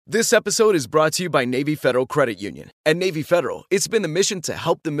This episode is brought to you by Navy Federal Credit Union. At Navy Federal, it's been the mission to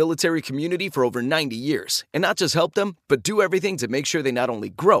help the military community for over 90 years. And not just help them, but do everything to make sure they not only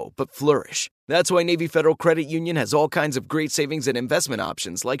grow, but flourish. That's why Navy Federal Credit Union has all kinds of great savings and investment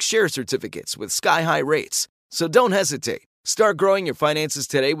options like share certificates with sky-high rates. So don't hesitate. Start growing your finances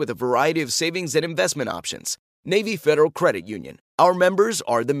today with a variety of savings and investment options. Navy Federal Credit Union. Our members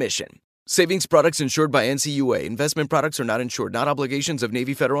are the mission. Savings products insured by NCUA. Investment products are not insured, not obligations of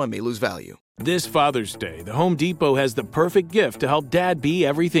Navy Federal and may lose value. This Father's Day, the Home Depot has the perfect gift to help Dad be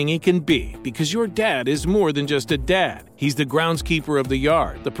everything he can be. Because your dad is more than just a dad. He's the groundskeeper of the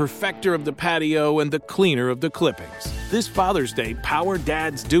yard, the perfecter of the patio, and the cleaner of the clippings. This Father's Day, power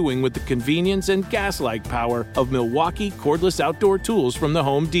Dad's doing with the convenience and gas-like power of Milwaukee cordless outdoor tools from the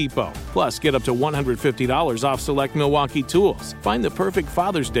Home Depot. Plus, get up to $150 off select Milwaukee tools. Find the perfect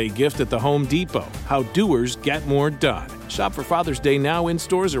Father's Day gift at the Home Depot. How doers get more done. Shop for Father's Day now in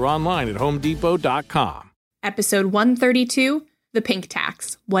stores or online at homedepot.com. Episode 132, The Pink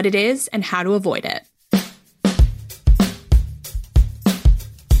Tax, What It Is and How to Avoid It.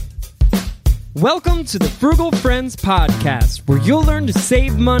 Welcome to the Frugal Friends Podcast, where you'll learn to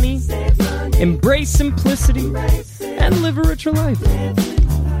save money, embrace simplicity, and live a richer life.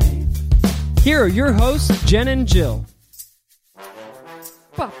 Here are your hosts, Jen and Jill.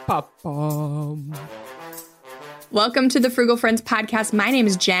 Welcome to the Frugal Friends Podcast. My name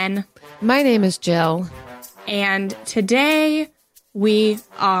is Jen. My name is Jill. And today we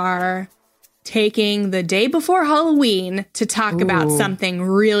are taking the day before Halloween to talk about something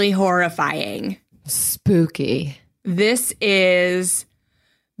really horrifying. Spooky. This is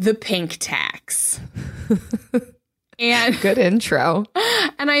the pink tax. And good intro.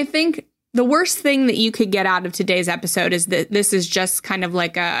 And I think the worst thing that you could get out of today's episode is that this is just kind of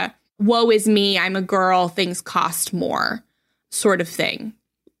like a woe is me, I'm a girl, things cost more sort of thing.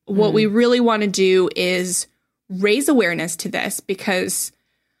 What we really want to do is raise awareness to this because,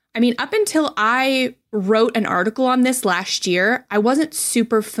 I mean, up until I wrote an article on this last year, I wasn't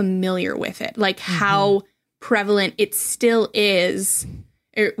super familiar with it, like how prevalent it still is.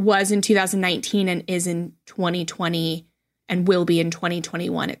 It was in 2019 and is in 2020 and will be in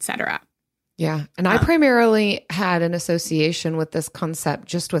 2021, et cetera. Yeah. And I primarily had an association with this concept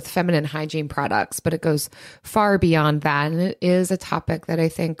just with feminine hygiene products, but it goes far beyond that. And it is a topic that I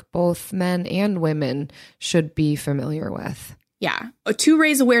think both men and women should be familiar with. Yeah. To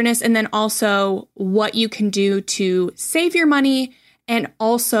raise awareness, and then also what you can do to save your money and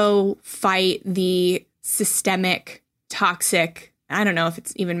also fight the systemic, toxic, I don't know if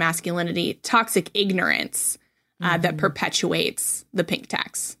it's even masculinity, toxic ignorance that perpetuates the pink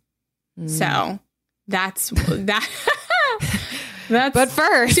tax. So that's that. That's but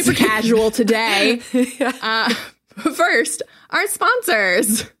first, super casual today. First, our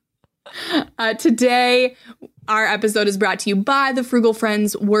sponsors. Today, our episode is brought to you by the Frugal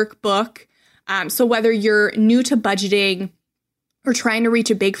Friends Workbook. So whether you're new to budgeting or trying to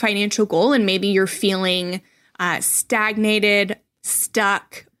reach a big financial goal, and maybe you're feeling stagnated,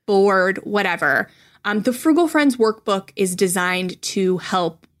 stuck, bored, whatever, the Frugal Friends Workbook is designed to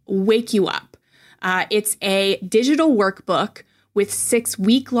help wake you up. It's a digital workbook with 6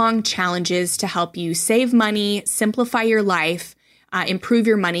 week-long challenges to help you save money, simplify your life, improve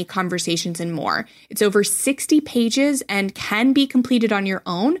your money conversations, and more. It's over 60 pages and can be completed on your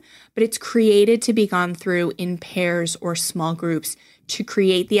own, but it's created to be gone through in pairs or small groups to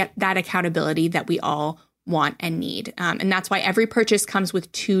create that accountability that we all want and need. And that's why every purchase comes with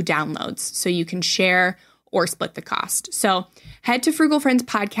 2 downloads, so you can share or split the cost. So head to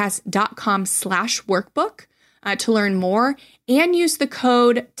frugalfriendspodcast.com/workbook to learn more and use the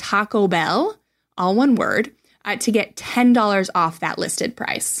code Taco Bell, all one word, to get $10 off that listed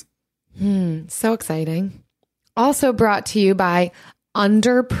price. So exciting. Also brought to you by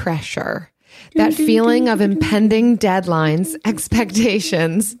Under Pressure. That feeling of impending deadlines,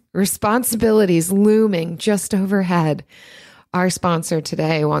 expectations, responsibilities looming just overhead. Our sponsor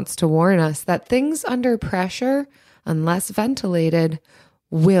today wants to warn us that things under pressure, unless ventilated,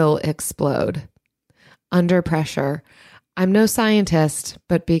 will explode. Under pressure. I'm no scientist,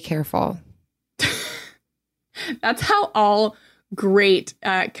 but be careful. That's how all great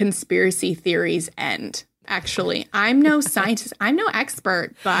conspiracy theories end, actually. I'm no scientist. I'm no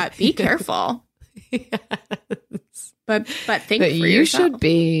expert, but be careful. Yes. But think but for you yourself. should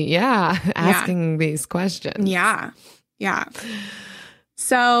be, asking these questions. Yeah.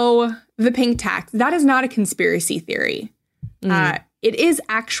 So the pink tax, that is not a conspiracy theory. It is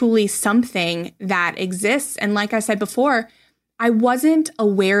actually something that exists. And like I said before, I wasn't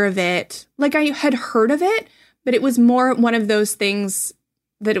aware of it. Like I had heard of it, but it was more one of those things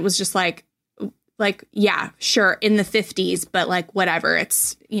that it was just like, yeah, sure, in the 50s, but like whatever,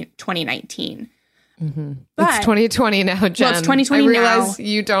 it's 2019. Mm-hmm. But it's 2020 now, Jen. Well, it's 2020 I realize now.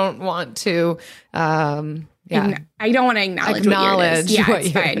 You don't want to, I don't want to acknowledge what year it is. Yeah,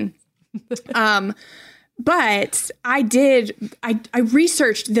 it's fine. But I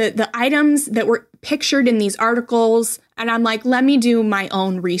researched the items that were pictured in these articles, and I'm like, let me do my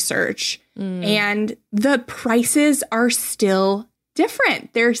own research. And the prices are still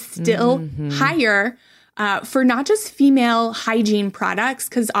different. They're still higher for not just female hygiene products,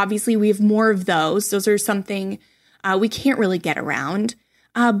 because obviously we have more of those. Those are something we can't really get around.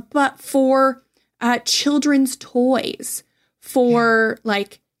 But for children's toys, for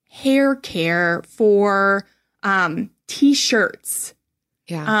like hair care, for T-shirts.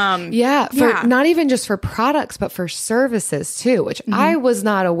 For not even just for products, but for services too, which I was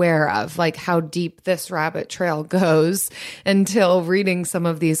not aware of, like how deep this rabbit trail goes until reading some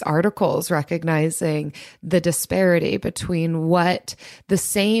of these articles, recognizing the disparity between what the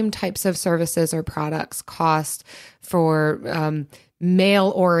same types of services or products cost for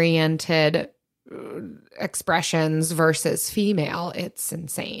male-oriented expressions versus female. It's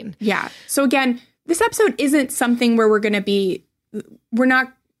insane. Yeah. So again, this episode isn't something where we're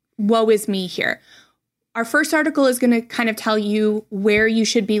not woe is me here. Our first article is going to kind of tell you where you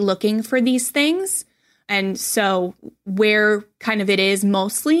should be looking for these things. And so where kind of it is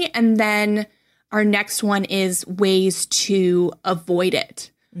mostly. And then our next one is ways to avoid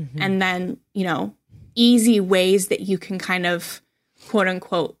it. And then, easy ways that you can kind of quote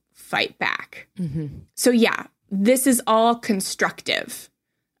unquote fight back. So yeah, this is all constructive.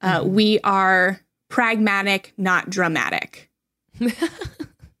 We are pragmatic, not dramatic.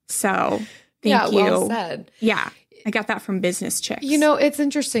 So thank you. Well said. Yeah. I got that from Business Chicks. It's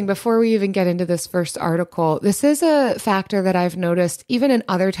interesting. Before we even get into this first article, this is a factor that I've noticed even in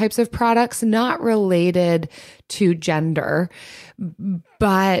other types of products, not related to gender,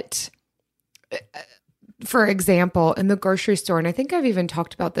 but for example, in the grocery store, and I think I've even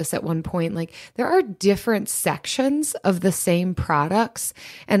talked about this at one point, like there are different sections of the same products,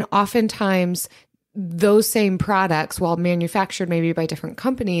 and oftentimes those same products, while manufactured maybe by different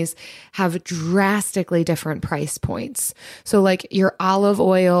companies, have drastically different price points. So like your olive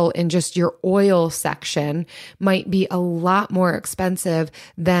oil in just your oil section might be a lot more expensive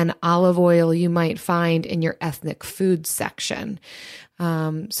than olive oil you might find in your ethnic food section.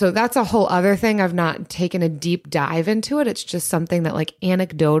 So that's a whole other thing. I've not taken a deep dive into it. It's just something that like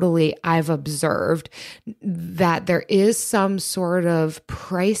anecdotally I've observed that there is some sort of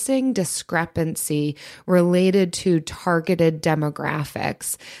pricing discrepancy related to targeted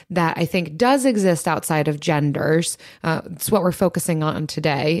demographics that I think does exist outside of genders. It's what we're focusing on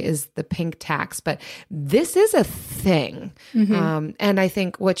today is the pink tax, but this is a thing. And I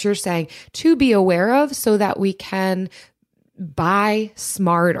think what you're saying to be aware of so that we can buy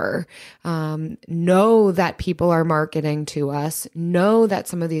smarter, know that people are marketing to us, know that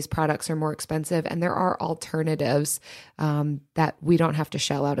some of these products are more expensive, and there are alternatives that we don't have to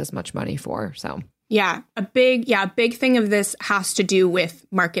shell out as much money for. So a big thing of this has to do with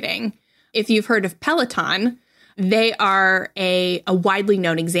marketing. If you've heard of Peloton, they are a widely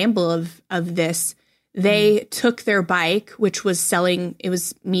known example of this. They took their bike, which was selling, it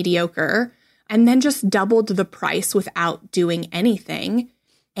was mediocre, and then just doubled the price without doing anything.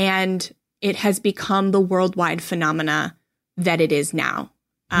 And it has become the worldwide phenomena that it is now.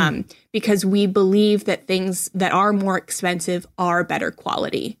 Because we believe that things that are more expensive are better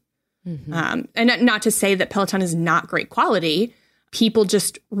quality. And not to say that Peloton is not great quality. People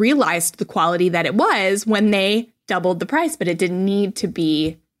just realized the quality that it was when they doubled the price, but it didn't need to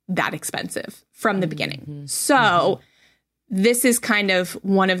be that expensive from the beginning. So this is kind of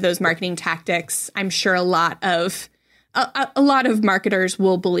one of those marketing tactics. I'm sure a lot of marketers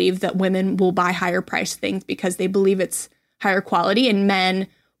will believe that women will buy higher priced things because they believe it's higher quality, and men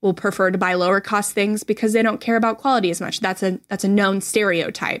will prefer to buy lower cost things because they don't care about quality as much. That's a known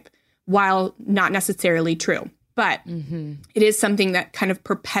stereotype, while not necessarily true. But it is something that kind of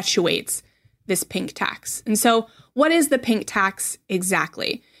perpetuates this pink tax. And so what is the pink tax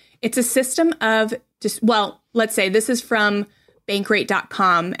exactly? It's a system of let's say this is from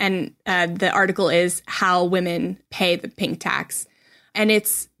bankrate.com, and the article is How Women Pay the Pink Tax. And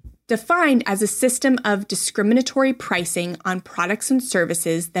it's defined as a system of discriminatory pricing on products and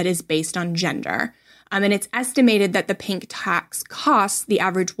services that is based on gender. And it's estimated that the pink tax costs the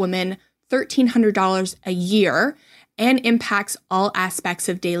average woman $1,300 a year and impacts all aspects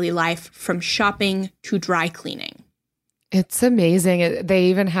of daily life from shopping to dry cleaning. It's amazing. They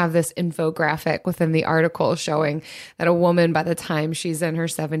even have this infographic within the article showing that a woman by the time she's in her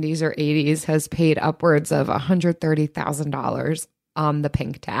 70s or 80s has paid upwards of $130,000 on the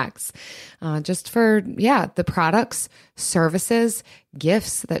pink tax, just for, the products, services,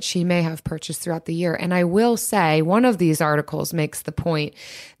 gifts that she may have purchased throughout the year. And I will say one of these articles makes the point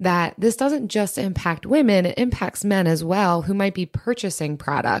that this doesn't just impact women, it impacts men as well who might be purchasing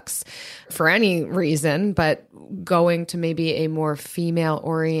products for any reason, but going to maybe a more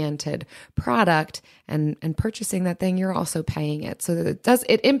female-oriented product and purchasing that thing, you're also paying it. So that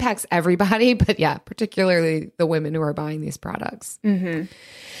it impacts everybody, but particularly the women who are buying these products. Mm-hmm.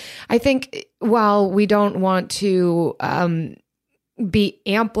 I think while we don't want to be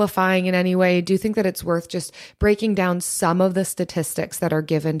amplifying in any way, I do think that it's worth just breaking down some of the statistics that are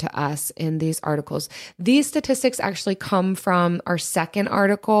given to us in these articles. These statistics actually come from our second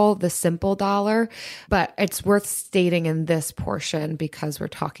article, The Simple Dollar, but it's worth stating in this portion because we're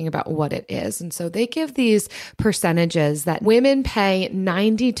talking about what it is. And so they give these percentages that women pay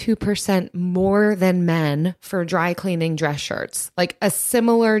 92% more than men for dry cleaning dress shirts. Like a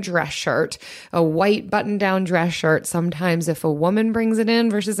similar dress shirt, a white button-down dress shirt, sometimes if a woman brings it in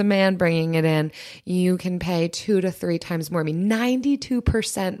versus a man bringing it in, you can pay 2 to 3 times more. I mean,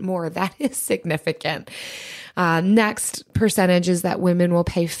 92% more. That is significant. Next percentage is that women will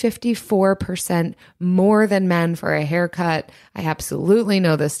pay 54% more than men for a haircut. I absolutely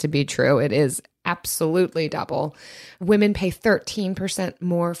know this to be true. It is absolutely double. Women pay 13%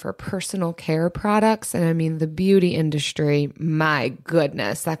 more for personal care products. And I mean, the beauty industry, my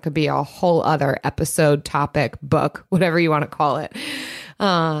goodness, that could be a whole other episode, topic, book, whatever you want to call it.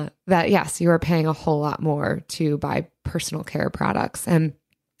 That yes, you are paying a whole lot more to buy personal care products. And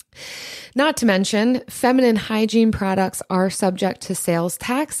not to mention, feminine hygiene products are subject to sales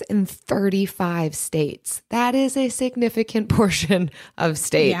tax in 35 states. That is a significant portion of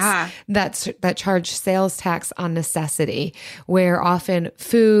states that charge sales tax on necessity, where often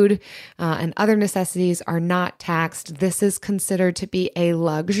food and other necessities are not taxed. This is considered to be a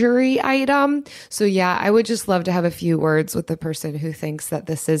luxury item. So I would just love to have a few words with the person who thinks that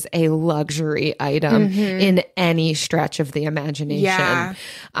this is a luxury item in any stretch of the imagination. Yeah.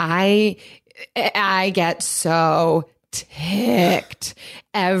 I get so ticked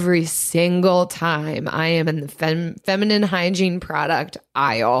every single time I am in the feminine hygiene product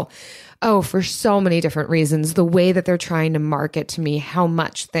aisle. Oh, for so many different reasons. The way that they're trying to market to me how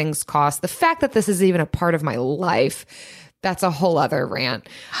much things cost. The fact that this is even a part of my life. That's a whole other rant.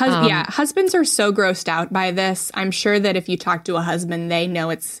 Husbands are so grossed out by this. I'm sure that if you talk to a husband, they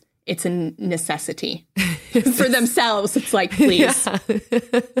know it's a necessity for themselves. It's like, please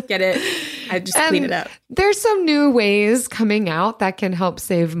get it. I just clean it up. There's some new ways coming out that can help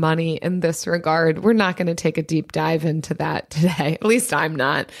save money in this regard. We're not going to take a deep dive into that today. At least I'm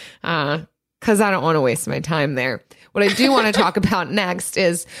not, because I don't want to waste my time there. What I do want to talk about next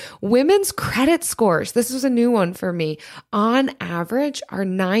is women's credit scores. This was a new one for me. On average, are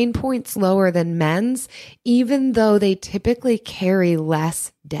 9 points lower than men's, even though they typically carry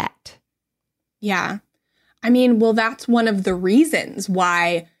less debt. Yeah. I mean, well, that's one of the reasons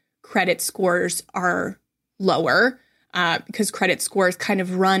why credit scores are lower, because credit scores kind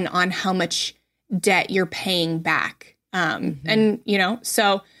of run on how much debt you're paying back. And,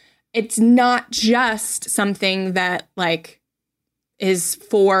 so it's not just something that is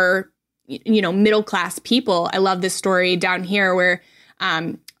for, middle-class people. I love this story down here where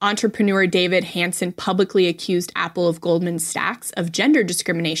entrepreneur David Hansen publicly accused Apple of Goldman Sachs of gender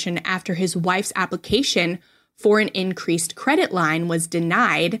discrimination after his wife's application for an increased credit line was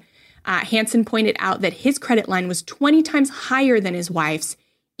denied. Hansen pointed out that his credit line was 20 times higher than his wife's,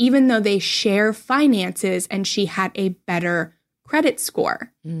 even though they share finances and she had a better credit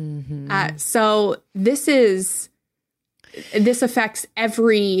score. So this affects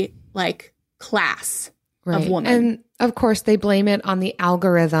every class of women. And of course, they blame it on the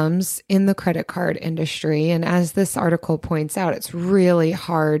algorithms in the credit card industry. And as this article points out, it's really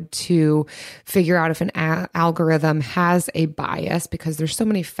hard to figure out if an algorithm has a bias because there's so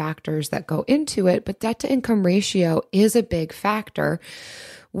many factors that go into it. But debt to income ratio is a big factor,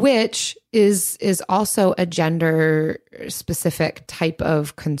 which is also a gender specific type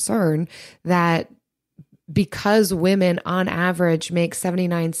of concern that because women on average make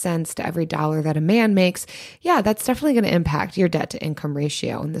 79 cents to every dollar that a man makes, yeah, that's definitely going to impact your debt to income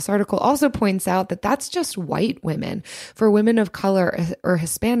ratio. And this article also points out that that's just white women. For women of color or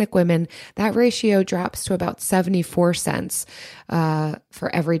Hispanic women, that ratio drops to about 74 cents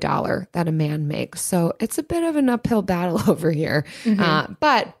for every dollar that a man makes. So it's a bit of an uphill battle over here.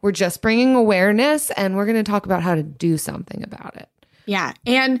 But we're just bringing awareness, and we're going to talk about how to do something about it. Yeah.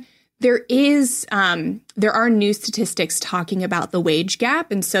 And there are new statistics talking about the wage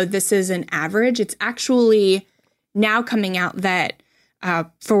gap. And so this is an average. It's actually now coming out that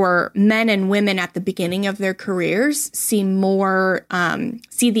for men and women at the beginning of their careers see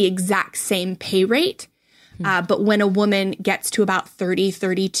the exact same pay rate. But when a woman gets to about 30,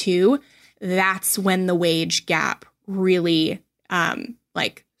 32, that's when the wage gap really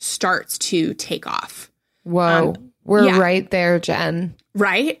starts to take off. Whoa. We're right there, Jen.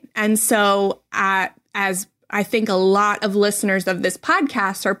 Right. And so as I think a lot of listeners of this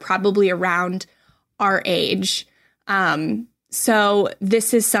podcast are probably around our age. So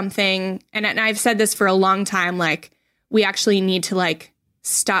this is something, and I've said this for a long time, like we actually need to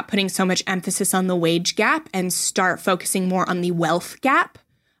stop putting so much emphasis on the wage gap and start focusing more on the wealth gap,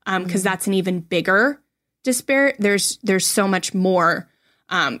 because that's an even bigger disparity. There's so much more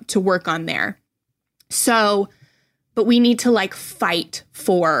to work on there. So, but we need to fight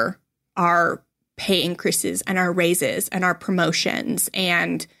for our pay increases and our raises and our promotions.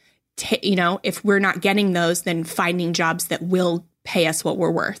 And, if we're not getting those, then finding jobs that will pay us what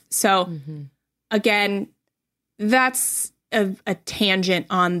we're worth. So again, that's a tangent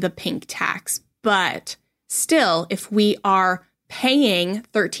on the pink tax. But still, if we are paying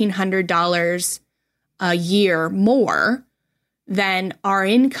 $1,300 a year more, then our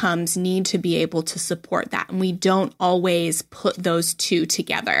incomes need to be able to support that. And we don't always put those two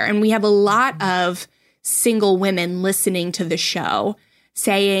together. And we have a lot of single women listening to the show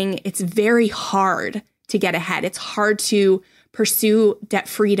saying it's very hard to get ahead. It's hard to pursue debt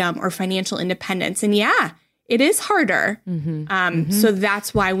freedom or financial independence. And yeah, it is harder. So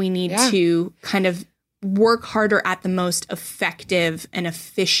that's why we need to kind of work harder at the most effective and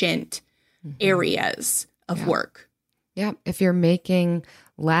efficient areas of work. Yeah. If you're making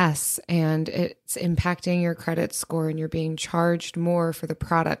less and it's impacting your credit score and you're being charged more for the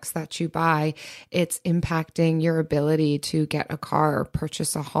products that you buy, it's impacting your ability to get a car or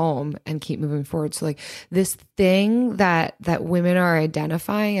purchase a home and keep moving forward. So this thing that women are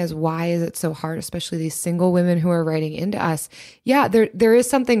identifying as why is it so hard, especially these single women who are writing into us. Yeah, there is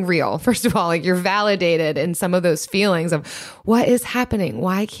something real. First of all, you're validated in some of those feelings of what is happening?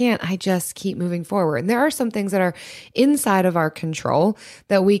 Why can't I just keep moving forward? And there are some things that are inside of our control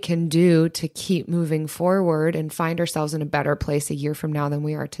that we can do to keep moving forward and find ourselves in a better place a year from now than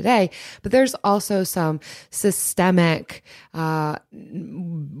we are today. But there's also some systemic,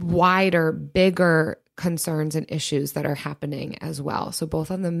 wider, bigger concerns and issues that are happening as well. So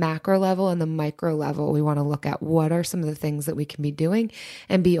both on the macro level and the micro level, we want to look at what are some of the things that we can be doing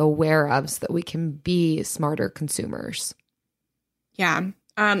and be aware of so that we can be smarter consumers. Yeah.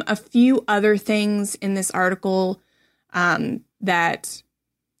 A few other things in this article that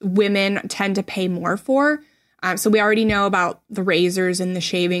women tend to pay more for. So we already know about the razors and the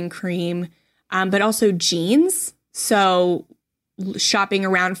shaving cream, but also jeans. So shopping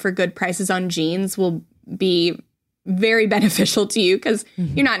around for good prices on jeans will be very beneficial to you because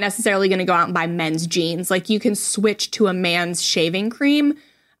you're not necessarily going to go out and buy men's jeans. You can switch to a man's shaving cream,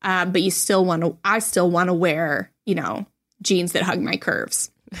 but I still want to wear, jeans that hug my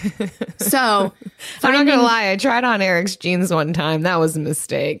curves. So I'm not gonna lie, I tried on Eric's jeans one time. That was a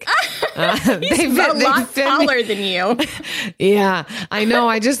mistake. He's a lot taller than you. Yeah, I know.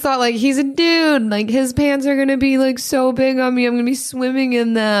 I just thought he's a dude. His pants are gonna be so big on me. I'm gonna be swimming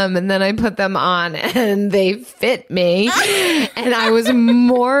in them. And then I put them on and they fit me, and I was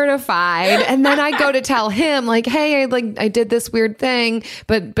mortified. And then I go to tell him hey, I did this weird thing,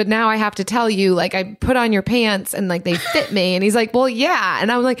 but now I have to tell you I put on your pants and they fit me. And he's like, well, yeah. And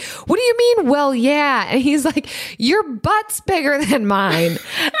I was like, what do you mean? Well, yeah. And he's like, your butt's bigger than mine.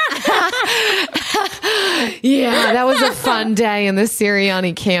 Yeah, that was a fun day in the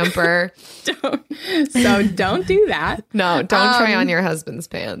Sirianni camper. Don't do that. No, don't try on your husband's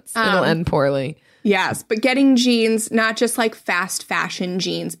pants. It'll end poorly. Yes, but getting jeans, not just fast fashion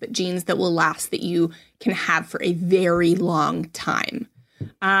jeans, but jeans that will last, that you can have for a very long time.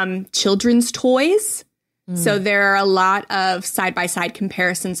 Children's toys. So there are a lot of side-by-side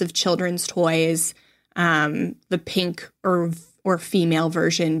comparisons of children's toys, the pink or female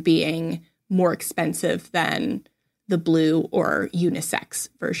version being more expensive than the blue or unisex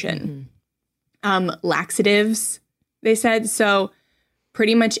version. laxatives, they said. So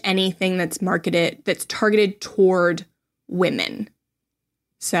pretty much anything that's targeted toward women.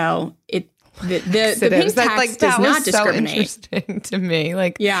 So the pink tax does not discriminate. So interesting to me.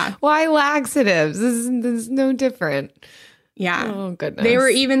 Like, why laxatives? This is no different. Yeah. Oh, goodness. They were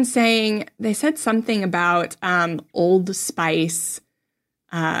even saying, they said something about Old Spice,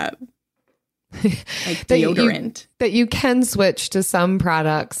 like deodorant. That you can switch to some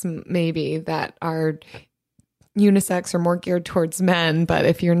products maybe that are unisex or more geared towards men, but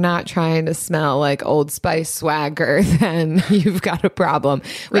if you're not trying to smell like Old Spice swagger, then you've got a problem.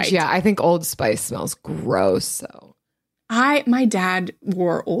 Which, I think Old Spice smells gross. So my dad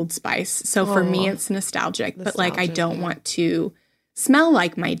wore Old Spice, so for me it's nostalgic. But like, I don't want to smell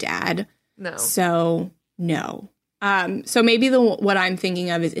like my dad. No. So no. So maybe what I'm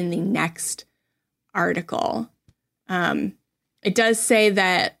thinking of is in the next article. It does say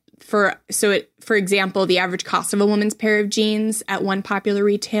that for example, the average cost of a woman's pair of jeans at one popular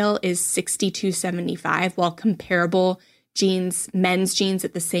retail is $62.75, while comparable men's jeans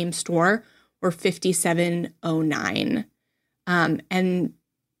at the same store were $57.09. And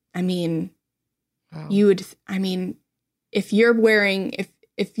I mean, wow.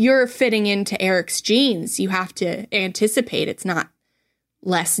 If you're fitting into Eric's jeans, you have to anticipate it's not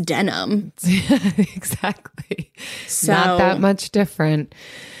less denim. Exactly. So, not that much different.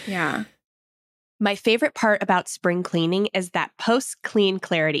 Yeah. My favorite part about spring cleaning is that post-clean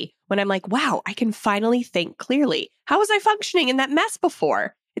clarity, when I'm like, wow, I can finally think clearly. How was I functioning in that mess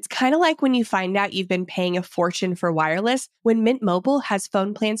before? It's kind of like when you find out you've been paying a fortune for wireless when Mint Mobile has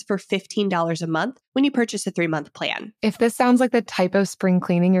phone plans for $15 a month when you purchase a 3-month plan. If this sounds like the type of spring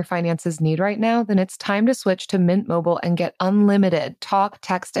cleaning your finances need right now, then it's time to switch to Mint Mobile and get unlimited talk,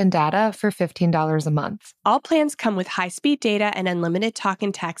 text, and data for $15 a month. All plans come with high-speed data and unlimited talk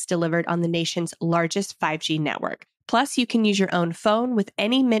and text delivered on the nation's largest 5G network. Plus, you can use your own phone with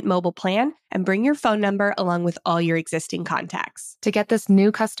any Mint Mobile plan and bring your phone number along with all your existing contacts. To get this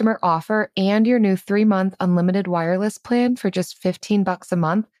new customer offer and your new 3-month unlimited wireless plan for just $15 a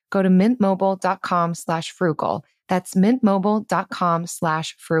month, go to mintmobile.com/frugal. That's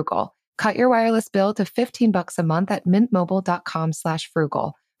mintmobile.com/frugal. Cut your wireless bill to $15 a month at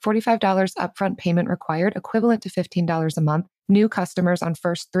mintmobile.com/frugal. $45 upfront payment required, equivalent to $15 a month. New customers on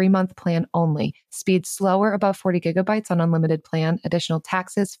first 3-month plan only. Speed slower above 40 gigabytes on unlimited plan. Additional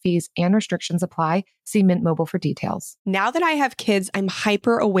taxes, fees, and restrictions apply. See Mint Mobile for details. Now that I have kids, I'm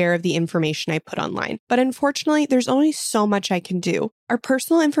hyper aware of the information I put online. But unfortunately, there's only so much I can do. Our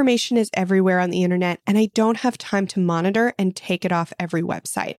personal information is everywhere on the internet, and I don't have time to monitor and take it off every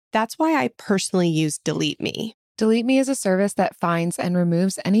website. That's why I personally use Delete Me. Delete Me is a service that finds and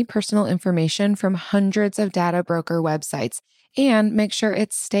removes any personal information from hundreds of data broker websites and make sure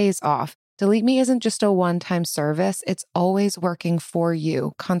it stays off. Delete Me isn't just a one-time service. It's always working for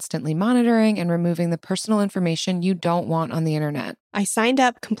you, constantly monitoring and removing the personal information you don't want on the internet. I signed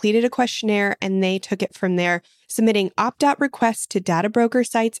up, completed a questionnaire, and they took it from there, submitting opt-out requests to data broker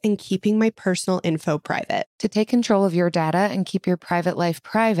sites and keeping my personal info private. To take control of your data and keep your private life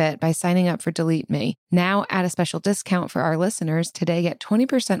private by signing up for Delete Me. Now, at a special discount for our listeners, today get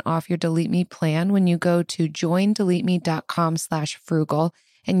 20% off your Delete Me plan when you go to joindeleteme.com/frugal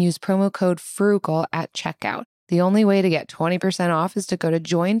and use promo code FRUGAL at checkout. The only way to get 20% off is to go to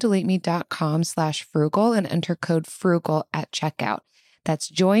joindeleteme.com/frugal and enter code FRUGAL at checkout.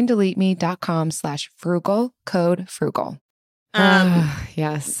 That's joindeleteme.com/frugal, code FRUGAL.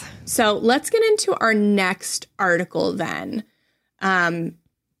 Yes. So let's get into our next article then. And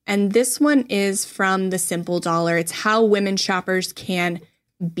this one is from The Simple Dollar. It's how women shoppers can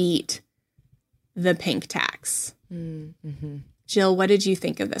beat the pink tax. Mm-hmm. Jill, what did you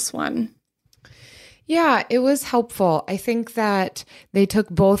think of this one? Yeah, it was helpful. I think that they took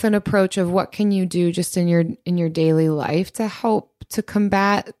both an approach of what can you do just in your daily life to help to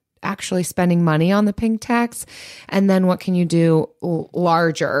combat actually spending money on the pink tax, and then what can you do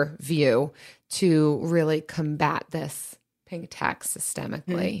larger view to really combat this pink tax systemically.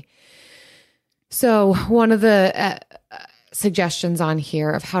 Mm-hmm. So one of the suggestions on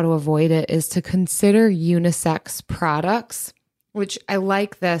here of how to avoid it is to consider unisex products, which I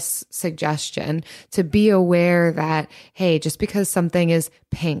like this suggestion, to be aware that, hey, just because something is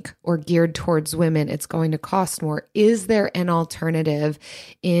pink or geared towards women, it's going to cost more. Is there an alternative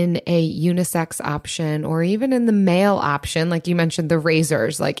in a unisex option or even in the male option? Like you mentioned, the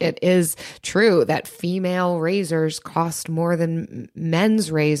razors. Like it is true that female razors cost more than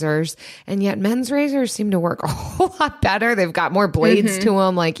men's razors, and yet men's razors seem to work a whole lot better. They've got more blades to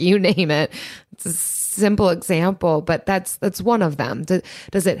them, like you name it. It's a simple example, but that's one of them.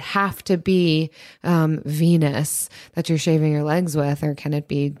 Does it have to be Venus that you're shaving your legs with, or can it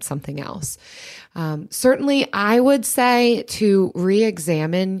be something else? Certainly, I would say to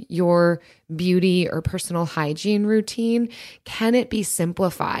re-examine your beauty or personal hygiene routine. Can it be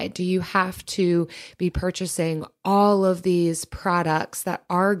simplified? Do you have to be purchasing all of these products that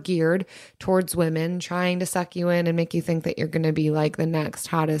are geared towards women, trying to suck you in and make you think that you're going to be like the next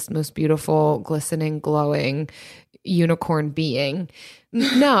hottest, most beautiful, glistening, glowing unicorn being?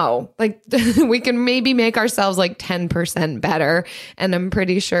 No, like we can maybe make ourselves like 10% better. And I'm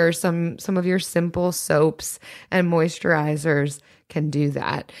pretty sure some of your simple soaps and moisturizers can do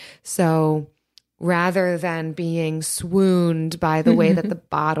that. So rather than being swooned by the way that the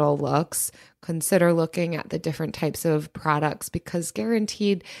bottle looks, consider looking at the different types of products, because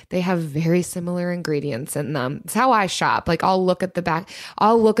guaranteed they have very similar ingredients in them. It's how I shop. Like I'll look at the back,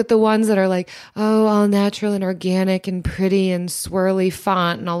 I'll look at the ones that are like, oh, all natural and organic and pretty and swirly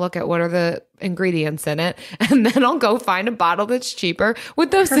font. And I'll look at what are the ingredients in it. And then I'll go find a bottle that's cheaper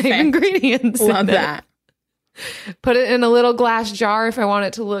with those same ingredients. Love that. Put it in a little glass jar if I want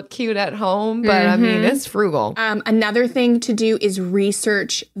it to look cute at home. But I mean, it's frugal. Another thing to do is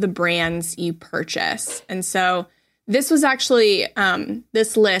research the brands you purchase. And so this was actually,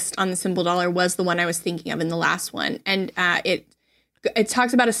 this list on the Simple Dollar was the one I was thinking of in the last one. And it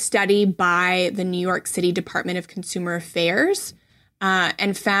talks about a study by the New York City Department of Consumer Affairs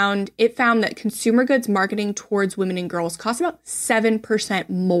and found that consumer goods marketing towards women and girls costs about 7%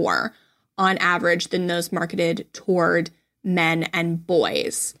 more on average than those marketed toward men and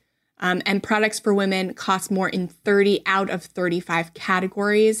boys. And products for women cost more in 30 out of 35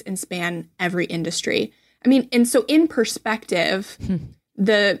 categories and span every industry. I mean, and so in perspective,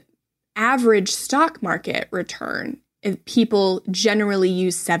 the average stock market return, people generally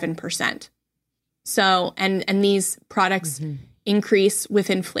use 7%. So, and these products increase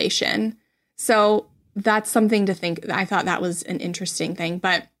with inflation. So that's something to think. I thought that was an interesting thing.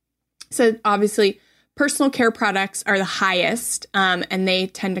 But so obviously, personal care products are the highest, and they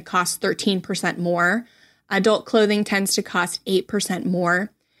tend to cost 13% more. Adult clothing tends to cost 8%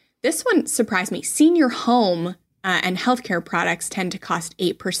 more. This one surprised me. Senior home and healthcare products tend to cost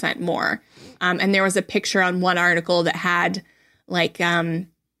 8% more. And there was a picture on one article that had like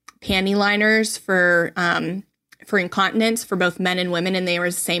panty liners for incontinence for both men and women, and they were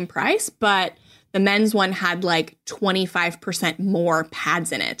the same price. But the men's one had like 25% more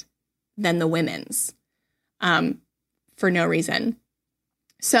pads in it than the women's for no reason.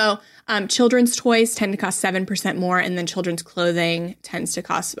 So children's toys tend to cost 7% more, and then children's clothing tends to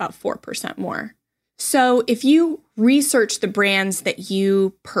cost about 4% more. So if you research the brands that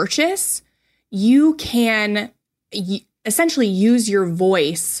you purchase, you can essentially use your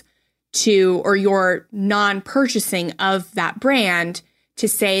voice or your non-purchasing of that brand to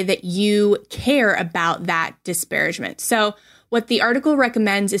say that you care about that disparagement. So what the article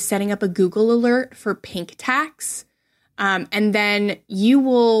recommends is setting up a Google alert for pink tax. And then you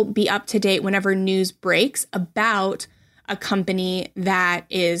will be up to date whenever news breaks about a company that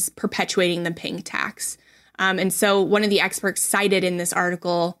is perpetuating the pink tax. And so one of the experts cited in this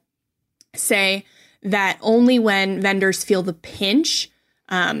article say that only when vendors feel the pinch,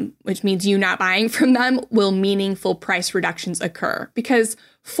 which means you not buying from them, will meaningful price reductions occur. Because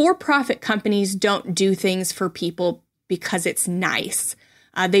for-profit companies don't do things for people because it's nice.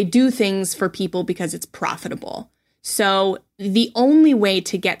 They do things for people because it's profitable. So the only way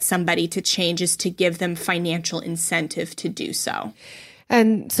to get somebody to change is to give them financial incentive to do so.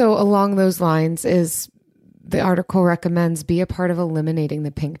 And so along those lines is the article recommends be a part of eliminating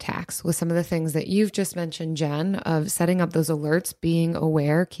the pink tax with some of the things that you've just mentioned, Jen, of setting up those alerts, being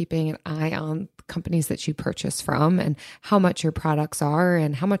aware, keeping an eye on companies that you purchase from and how much your products are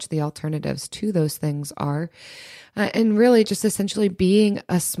and how much the alternatives to those things are. And really just essentially being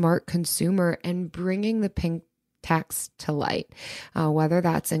a smart consumer and bringing the pink tax to light, whether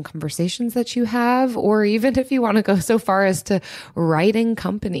that's in conversations that you have, or even if you want to go so far as to writing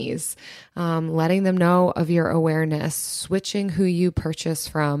companies, letting them know of your awareness, switching who you purchase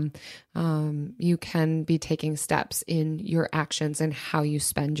from. You can be taking steps in your actions and how you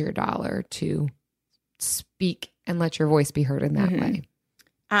spend your dollar to speak and let your voice be heard in that way.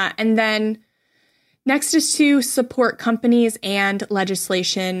 And then next is to support companies and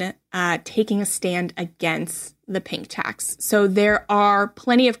legislation taking a stand against the pink tax. So there are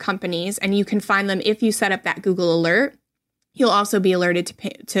plenty of companies, and you can find them if you set up that Google alert. You'll also be alerted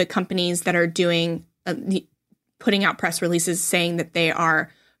to companies that are doing putting out press releases saying that they are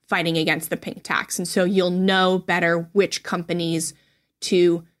fighting against the pink tax. And so you'll know better which companies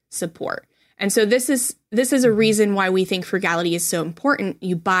to support. And so this is a reason why we think frugality is so important.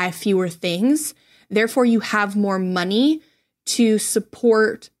 You buy fewer things, therefore you have more money to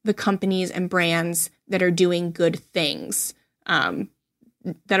support the companies and brands that are doing good things,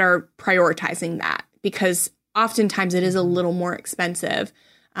 that are prioritizing that, because oftentimes it is a little more expensive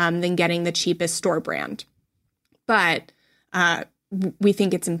than getting the cheapest store brand. But we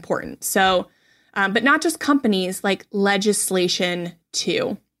think it's important. So, but not just companies, like legislation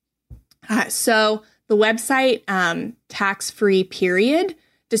too. So the website Tax-Free Period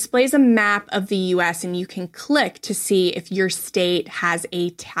displays a map of the U.S. and you can click to see if your state has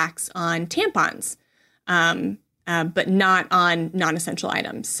a tax on tampons, but not on non-essential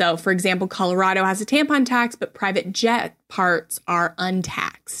items. So, for example, Colorado has a tampon tax, but private jet parts are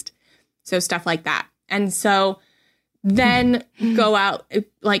untaxed. So stuff like that. And so then go out,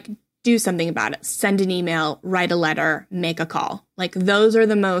 like, do something about it. Send an email, write a letter, make a call. Like, those are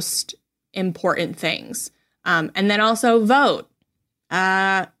the most important things. And then also vote.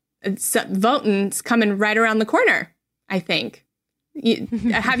 Voting's coming right around the corner, I think.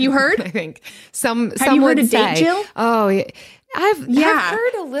 Have you heard? I think some you heard would a date, say, Jill? Oh, yeah. I've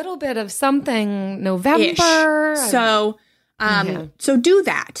heard a little bit of something November. So, so do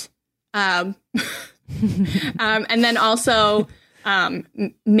that. And then also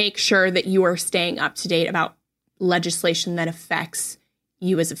make sure that you are staying up to date about legislation that affects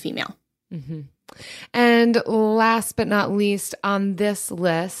you as a female. Mm-hmm. And last but not least on this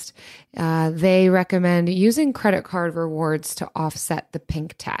list, they recommend using credit card rewards to offset the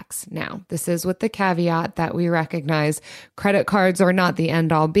pink tax. Now, this is with the caveat that we recognize credit cards are not the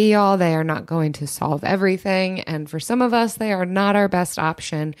end-all be-all. They are not going to solve everything. And for some of us, they are not our best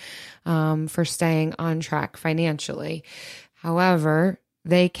option for staying on track financially. However,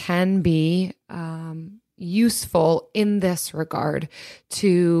 they can be useful in this regard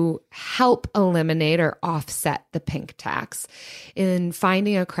to help eliminate or offset the pink tax in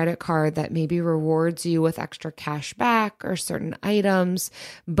finding a credit card that maybe rewards you with extra cash back or certain items,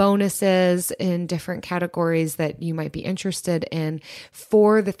 bonuses in different categories that you might be interested in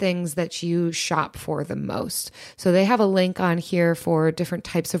for the things that you shop for the most. So they have a link on here for different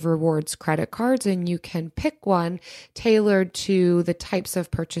types of rewards credit cards, and you can pick one tailored to the types of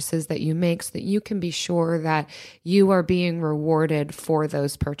purchases that you make so that you can be sure that you are being rewarded for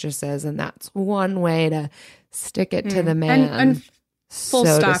those purchases. And that's one way to stick it to the man. And full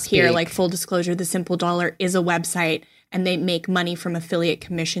stop here, like full disclosure, The Simple Dollar is a website and they make money from affiliate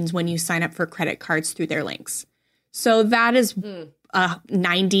commissions when you sign up for credit cards through their links. So that is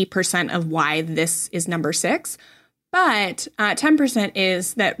 90% of why this is number 6. But 10%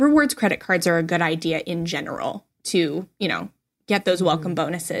 is that rewards credit cards are a good idea in general to, get those welcome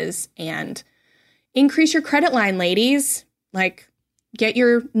bonuses and increase your credit line, ladies. Like, get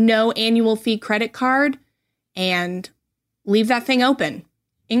your no annual fee credit card and leave that thing open.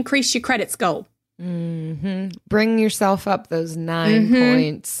 Increase your credit score. Mm-hmm. Bring yourself up those 9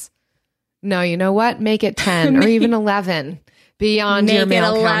 points. No, you know what? Make it 10 or even 11 beyond your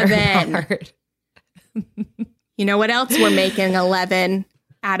male counterpart. You know what else we're making 11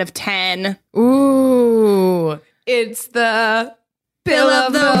 out of 10? Ooh, it's the Bill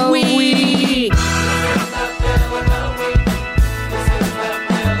of the Week.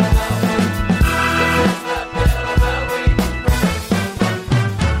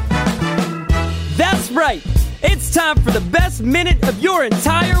 That's right. It's time for the best minute of your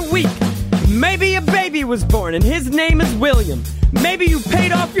entire week. Maybe a baby was born and his name is William. Maybe you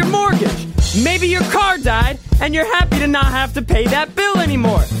paid off your mortgage. Maybe your car died and you're happy to not have to pay that bill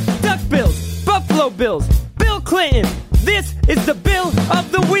anymore. Duck bills, Buffalo Bills, Bill Clinton. This is the Bill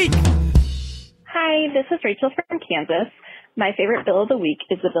of the Week. Hi, this is Rachel from Kansas. My favorite bill of the week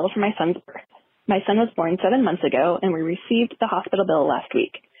is the bill for my son's birth. My son was born 7 months ago and we received the hospital bill last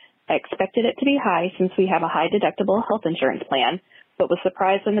week. I expected it to be high since we have a high deductible health insurance plan, but was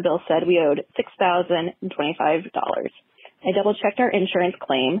surprised when the bill said we owed $6,025. I double-checked our insurance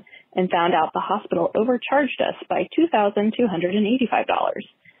claim and found out the hospital overcharged us by $2,285.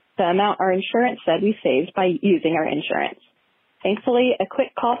 The amount our insurance said we saved by using our insurance. Thankfully, a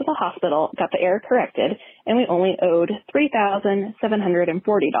quick call to the hospital got the error corrected, and we only owed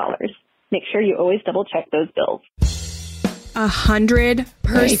 $3,740. Make sure you always double-check those bills. 100%.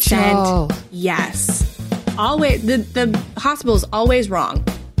 Rachel. Yes. Always. The hospital's always wrong.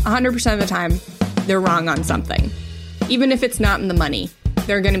 100% of the time, they're wrong on something. Even if it's not in the money,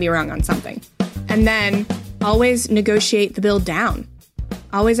 they're going to be wrong on something. And then always negotiate the bill down.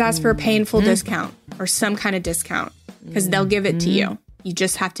 Always ask for a pay in full discount or some kind of discount because they'll give it to you. You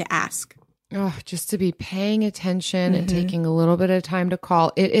just have to ask. Oh, just to be paying attention and taking a little bit of time to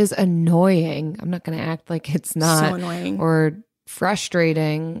call. It is annoying. I'm not going to act like it's not So annoying. or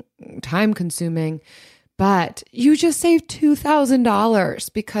frustrating, time consuming, but you just saved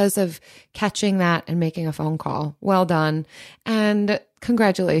 $2,000 because of catching that and making a phone call. Well done. And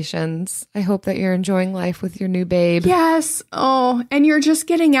congratulations. I hope that you're enjoying life with your new babe. Yes. Oh, and you're just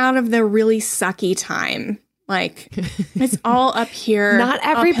getting out of the really sucky time. Like, it's all up here. Not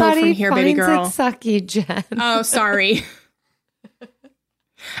uphill everybody from here, finds baby girl. it sucky, Jen. Oh, sorry.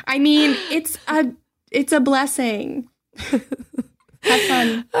 I mean, it's a blessing. Have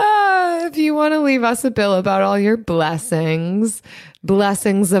fun. If you want to leave us a bill about all your blessings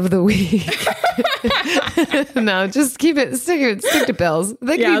of the week. No, just stick to bills.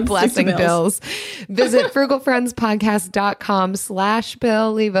 They keep blessing bills. Visit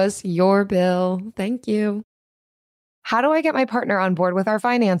frugalfriendspodcast.com/bill. Leave us your bill. Thank you. How do I get my partner on board with our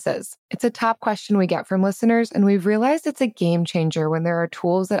finances? It's a top question we get from listeners, and we've realized it's a game changer when there are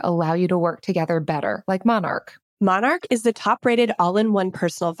tools that allow you to work together better, like Monarch. Monarch is the top-rated all-in-one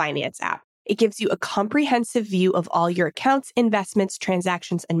personal finance app. It gives you a comprehensive view of all your accounts, investments,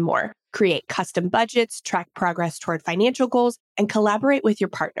 transactions, and more. Create custom budgets, track progress toward financial goals, and collaborate with your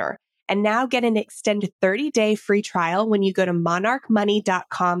partner. And now get an extended 30-day free trial when you go to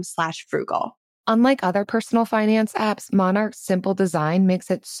monarchmoney.com/frugal. Unlike other personal finance apps, Monarch's simple design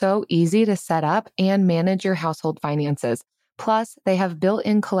makes it so easy to set up and manage your household finances. Plus, they have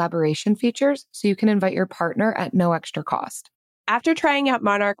built-in collaboration features so you can invite your partner at no extra cost. After trying out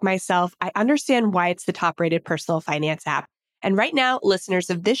Monarch myself, I understand why it's the top-rated personal finance app. And right now, listeners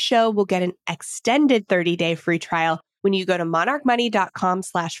of this show will get an extended 30-day free trial when you go to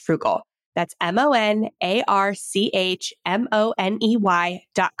monarchmoney.com/frugal. That's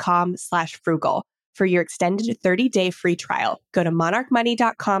monarchmoney.com/frugal for your extended 30-day free trial. Go to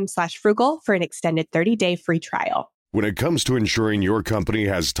monarchmoney.com/frugal for an extended 30-day free trial. When it comes to ensuring your company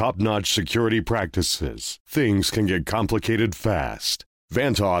has top-notch security practices, things can get complicated fast.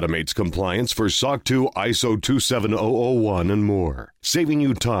 Vanta automates compliance for SOC 2, ISO 27001, and more, saving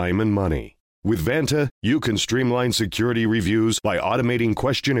you time and money. With Vanta, you can streamline security reviews by automating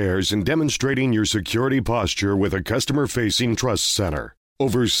questionnaires and demonstrating your security posture with a customer-facing trust center.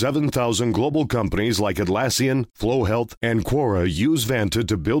 Over 7,000 global companies like Atlassian, Flow Health, and Quora use Vanta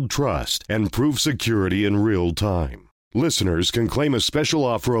to build trust and prove security in real time. Listeners can claim a special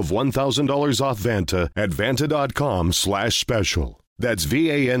offer of $1,000 off Vanta at vanta.com/special. That's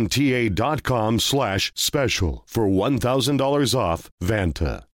VANTA.com/special for $1,000 off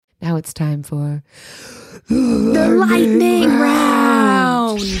Vanta. Now it's time for The lightning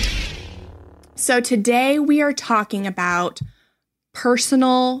round. So today we are talking about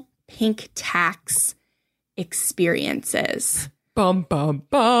personal pink tax experiences. bum, bum,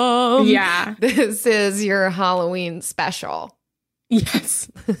 bum. Yeah. This is your Halloween special.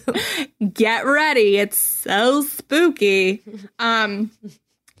 Yes. Get ready. It's so spooky.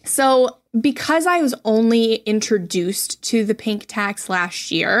 So because I was only introduced to the pink tax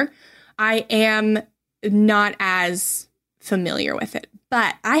last year, I am not as familiar with it.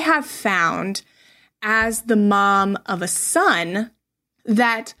 But I have found, as the mom of a son,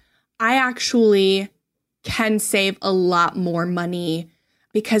 that I actually can save a lot more money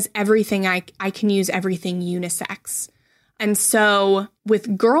because everything I can use everything unisex. And so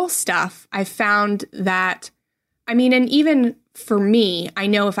with girl stuff, I found that, I mean, and even for me, I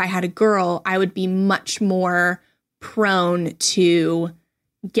know if I had a girl, I would be much more prone to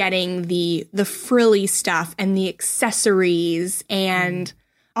getting the frilly stuff and the accessories and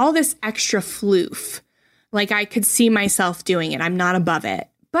all this extra floof. Like I could see myself doing it. I'm not above it.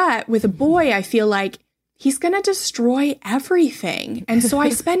 But with a boy, I feel like he's going to destroy everything. And so I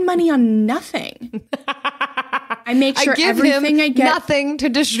spend money on nothing. I make sure everything I get, nothing to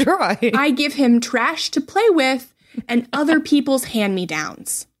destroy. I give him trash to play with and other people's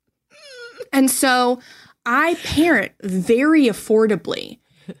hand-me-downs. And so I parent very affordably.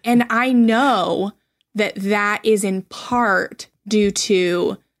 And I know that that is in part due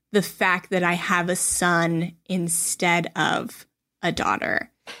to the fact that I have a son instead of a daughter.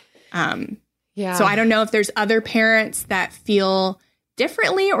 Yeah. So I don't know if there's other parents that feel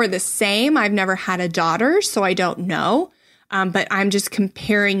differently or the same. I've never had a daughter, so I don't know. But I'm just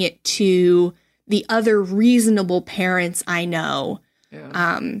comparing it to the other reasonable parents I know,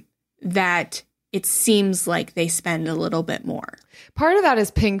 that it seems like they spend a little bit more. Part of that is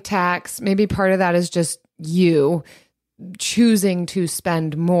pink tax. Maybe part of that is just you choosing to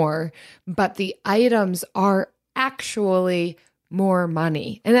spend more. But the items are actually more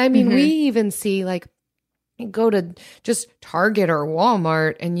money. And I mean, we even see like, You go to just Target or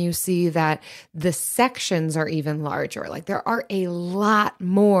Walmart and you see that the sections are even larger. Like there are a lot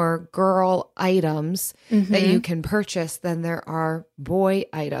more girl items that you can purchase than there are boy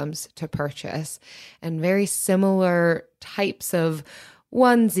items to purchase. And very similar types of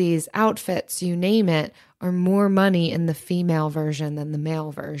onesies, outfits, you name it, are more money in the female version than the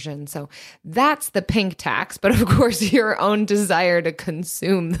male version. So that's the pink tax. But of course, your own desire to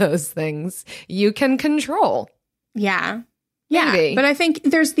consume those things, you can control. Yeah. Maybe. Yeah. But I think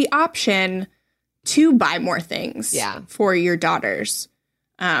there's the option to buy more things for your daughters.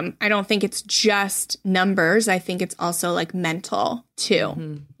 I don't think it's just numbers. I think it's also like mental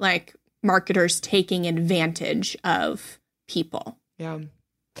too. Like marketers taking advantage of people. Yeah.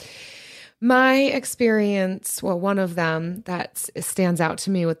 My experience, well, one of them that stands out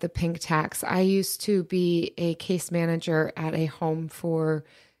to me with the pink tax, I used to be a case manager at a home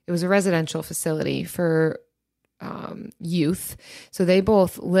it was a residential facility for youth. So they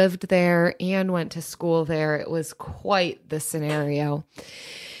both lived there and went to school there. It was quite the scenario.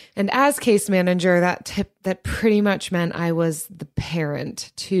 And as case manager, that pretty much meant I was the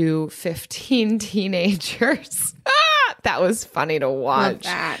parent to 15 teenagers. That was funny to watch. Love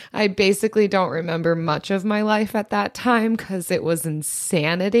that. I basically don't remember much of my life at that time because it was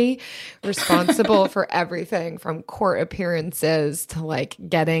insanity, responsible for everything from court appearances to like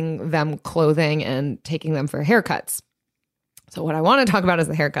getting them clothing and taking them for haircuts. So what I want to talk about is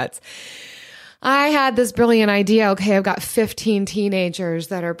the haircuts. I had this brilliant idea. Okay, I've got 15 teenagers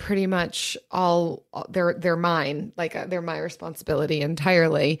that are pretty much they're mine. Like they're my responsibility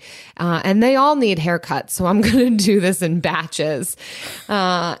entirely. And they all need haircuts. So I'm going to do this in batches.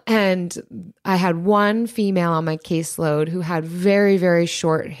 And I had one female on my caseload who had very, very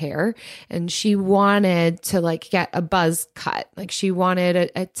short hair. And she wanted to like get a buzz cut. Like she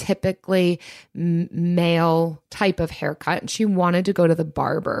wanted a typically male type of haircut. And she wanted to go to the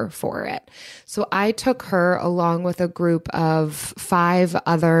barber for it. So I took her along with a group of 5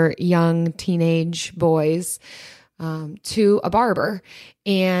 other young teenage boys to a barber.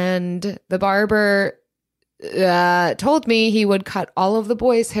 And the barber told me he would cut all of the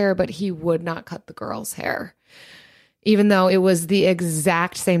boys' hair, but he would not cut the girls' hair. Even though it was the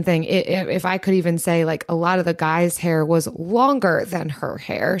exact same thing. If I could even say, like, a lot of the guys' hair was longer than her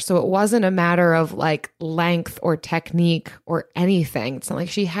hair. So it wasn't a matter of like length or technique or anything. It's not like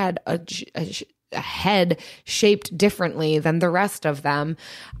she had a head shaped differently than the rest of them.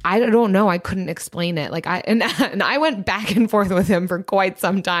 I don't know. I couldn't explain it. Like and I went back and forth with him for quite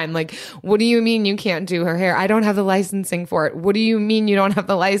some time. Like, what do you mean you can't do her hair? I don't have the licensing for it. What do you mean you don't have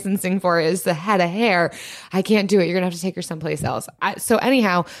the licensing for it? It's the head of hair. I can't do it. You're going to have to take her someplace else. So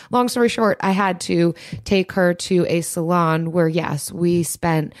anyhow, long story short, I had to take her to a salon where, yes, we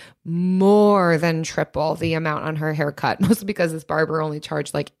spent more than triple the amount on her haircut, mostly because this barber only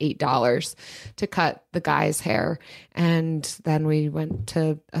charged like $8 to cut the guy's hair. And then we went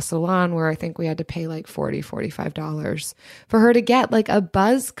to a salon where I think we had to pay like $45 for her to get like a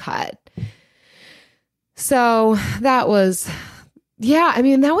buzz cut. So that was, I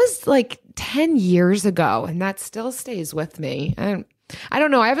mean, that was like 10 years ago, and that still stays with me. I don't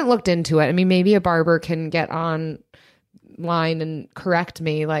know. I haven't looked into it. I mean, maybe a barber can get on line and correct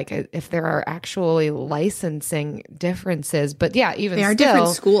me, like if there are actually licensing differences. But yeah, even they are still,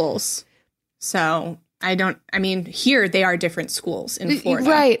 different schools. So here they are different schools in Florida.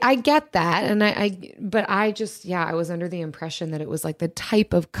 Right. I get that. And I was under the impression that it was like the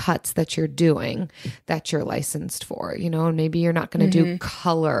type of cuts that you're doing that you're licensed for, and maybe you're not going to do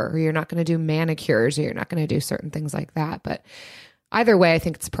color, or you're not going to do manicures, or you're not going to do certain things like that. But either way, I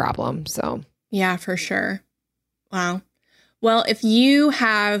think it's a problem. So yeah, for sure. Wow. Well, if you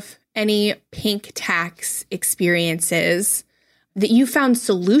have any pink tax experiences that you found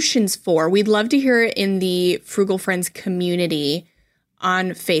solutions for, we'd love to hear it in the Frugal Friends community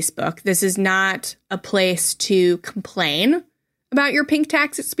on Facebook. This is not a place to complain about your pink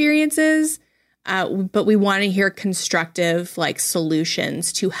tax experiences, but we want to hear constructive like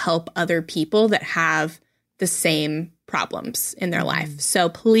solutions to help other people that have the same problems in their life. So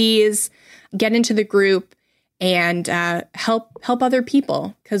please get into the group and help other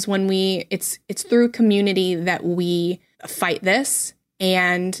people, because when it's through community that we fight this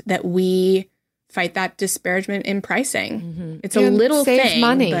and that we fight that disparagement in pricing. It's a little save thing,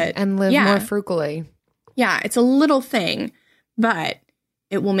 money but and live more frugally. Yeah, it's a little thing, but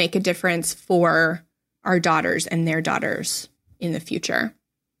it will make a difference for our daughters and their daughters in the future.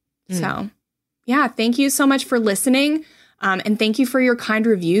 So, yeah, thank you so much for listening. And thank you for your kind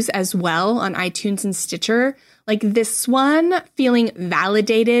reviews as well on iTunes and Stitcher. Like this one, feeling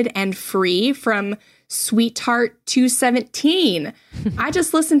validated and free from Sweet Tart 217. I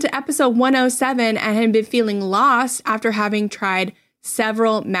just listened to episode 107 and had been feeling lost after having tried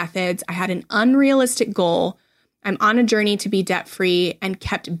several methods. I had an unrealistic goal. I'm on a journey to be debt-free and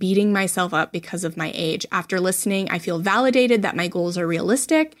kept beating myself up because of my age. After listening, I feel validated that my goals are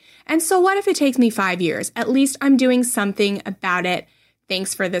realistic. And so what if it takes me 5 years? At least I'm doing something about it.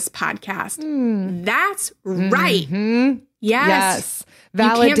 Thanks for this podcast. That's right. Mm-hmm. Yes.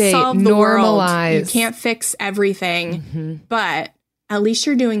 Validate, you can't solve the normalize. world. You can't fix everything, but at least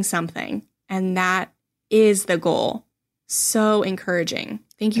you're doing something. And that is the goal. So encouraging.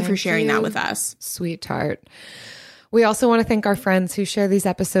 Thank you for sharing that with us. Sweet Tart. We also want to thank our friends who share these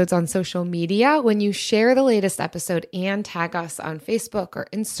episodes on social media. When you share the latest episode and tag us on Facebook or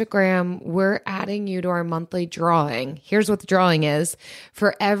Instagram, we're adding you to our monthly drawing. Here's what the drawing is.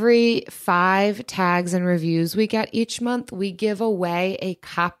 For every 5 tags and reviews we get each month, we give away a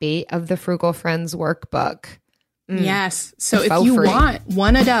copy of the Frugal Friends workbook. Yes. So if you want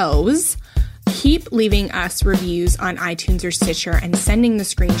one of those, keep leaving us reviews on iTunes or Stitcher and sending the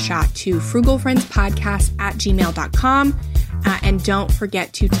screenshot to frugalfriendspodcast@gmail.com. And don't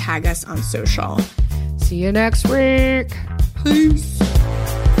forget to tag us on social. See you next week. Peace.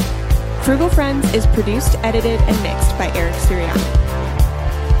 Frugal Friends is produced, edited, and mixed by Eric Sirianni.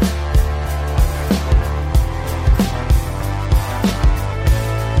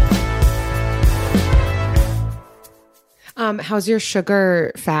 How's your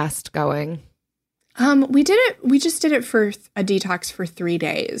sugar fast going? We just did it for a detox for 3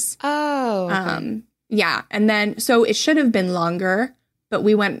 days. Oh. Okay. Yeah. And then, so it should have been longer, but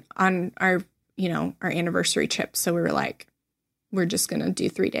we went on our anniversary trip. So we were like, we're just going to do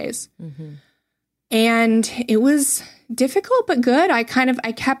 3 days. Mm-hmm. And it was difficult, but good. I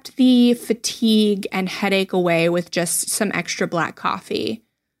kept the fatigue and headache away with just some extra black coffee.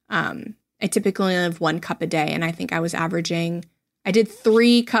 I typically have 1 cup a day, and I think I was averaging, I did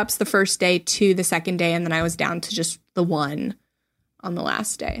 3 cups the first day, 2 the second day, and then I was down to just the 1 on the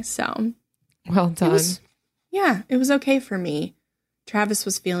last day. So well done. It was okay for me. Travis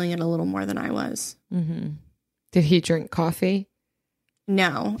was feeling it a little more than I was. Mm-hmm. Did he drink coffee?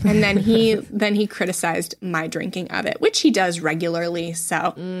 No. And then he criticized my drinking of it, which he does regularly. So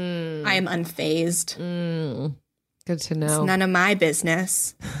I am unfazed. Good to know. It's none of my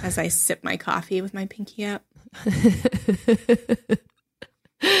business as I sip my coffee with my pinky up.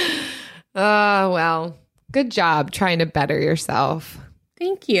 Oh, well, good job trying to better yourself.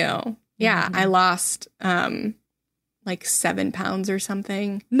 Thank you. Yeah, I lost like 7 pounds or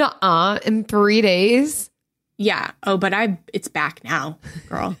something. Nuh-uh, in 3 days? Yeah. Oh, but it's back now,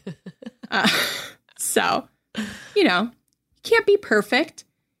 girl. So, you can't be perfect.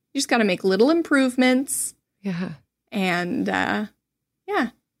 You just got to make little improvements. Yeah. And I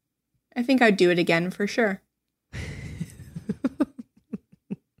think I'd do it again for sure.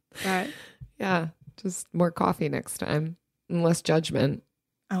 But yeah, just more coffee next time and less judgment.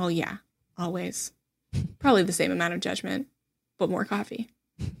 Oh, yeah, always. Probably the same amount of judgment, but more coffee.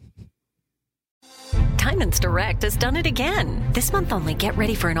 Diamonds Direct has done it again. This month only, get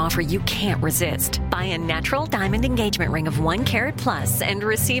ready for an offer you can't resist. Buy a natural diamond engagement ring of 1 carat plus and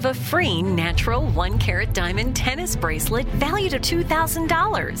receive a free natural 1 carat diamond tennis bracelet valued at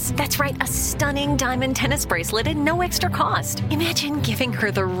 $2,000. That's right, a stunning diamond tennis bracelet at no extra cost. Imagine giving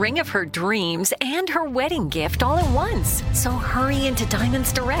her the ring of her dreams and her wedding gift all at once. So hurry into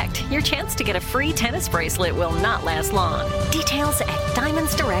Diamonds Direct. Your chance to get a free tennis bracelet will not last long. Details at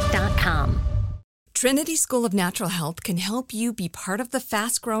diamondsdirect.com. Trinity School of Natural Health can help you be part of the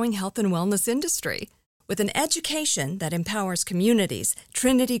fast-growing health and wellness industry. With an education that empowers communities,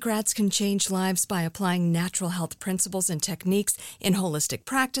 Trinity grads can change lives by applying natural health principles and techniques in holistic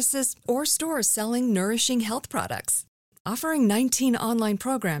practices or stores selling nourishing health products. Offering 19 online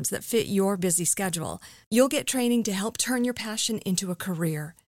programs that fit your busy schedule, you'll get training to help turn your passion into a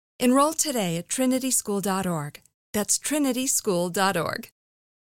career. Enroll today at trinityschool.org. That's trinityschool.org.